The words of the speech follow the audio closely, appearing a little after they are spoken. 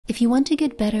If you want to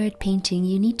get better at painting,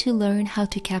 you need to learn how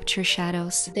to capture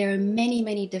shadows. There are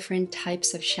many different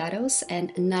types of shadows,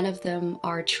 and none of them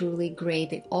are truly gray.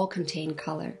 They all contain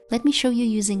color. Let me show you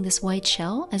using this white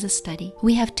shell as a study.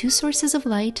 We have two sources of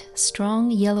light, strong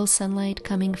yellow sunlight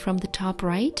coming from the top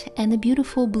right, and the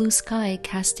beautiful blue sky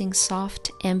casting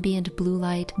soft ambient blue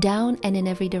light down and in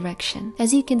every direction.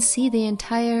 As you can see, the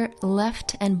entire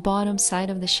left and bottom side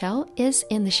of the shell is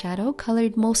in the shadow,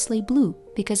 colored mostly blue,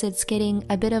 because it's getting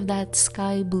a bit of that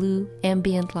sky blue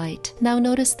ambient light. Now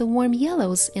notice the warm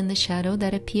yellows in the shadow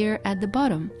that appear at the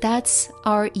bottom. That's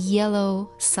our yellow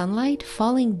sunlight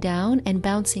falling down and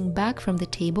bouncing back from the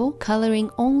table, coloring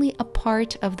only a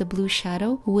part of the blue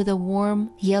shadow with a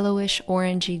warm yellowish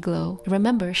orangey glow.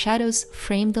 Remember, shadows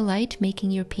frame the light,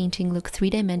 making your painting look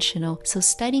three-dimensional, so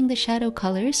studying the shadow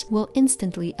colors will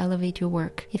instantly elevate your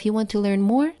work. If you want to learn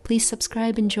more, please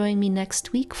subscribe and join me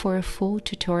next week for a full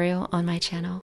tutorial on my channel.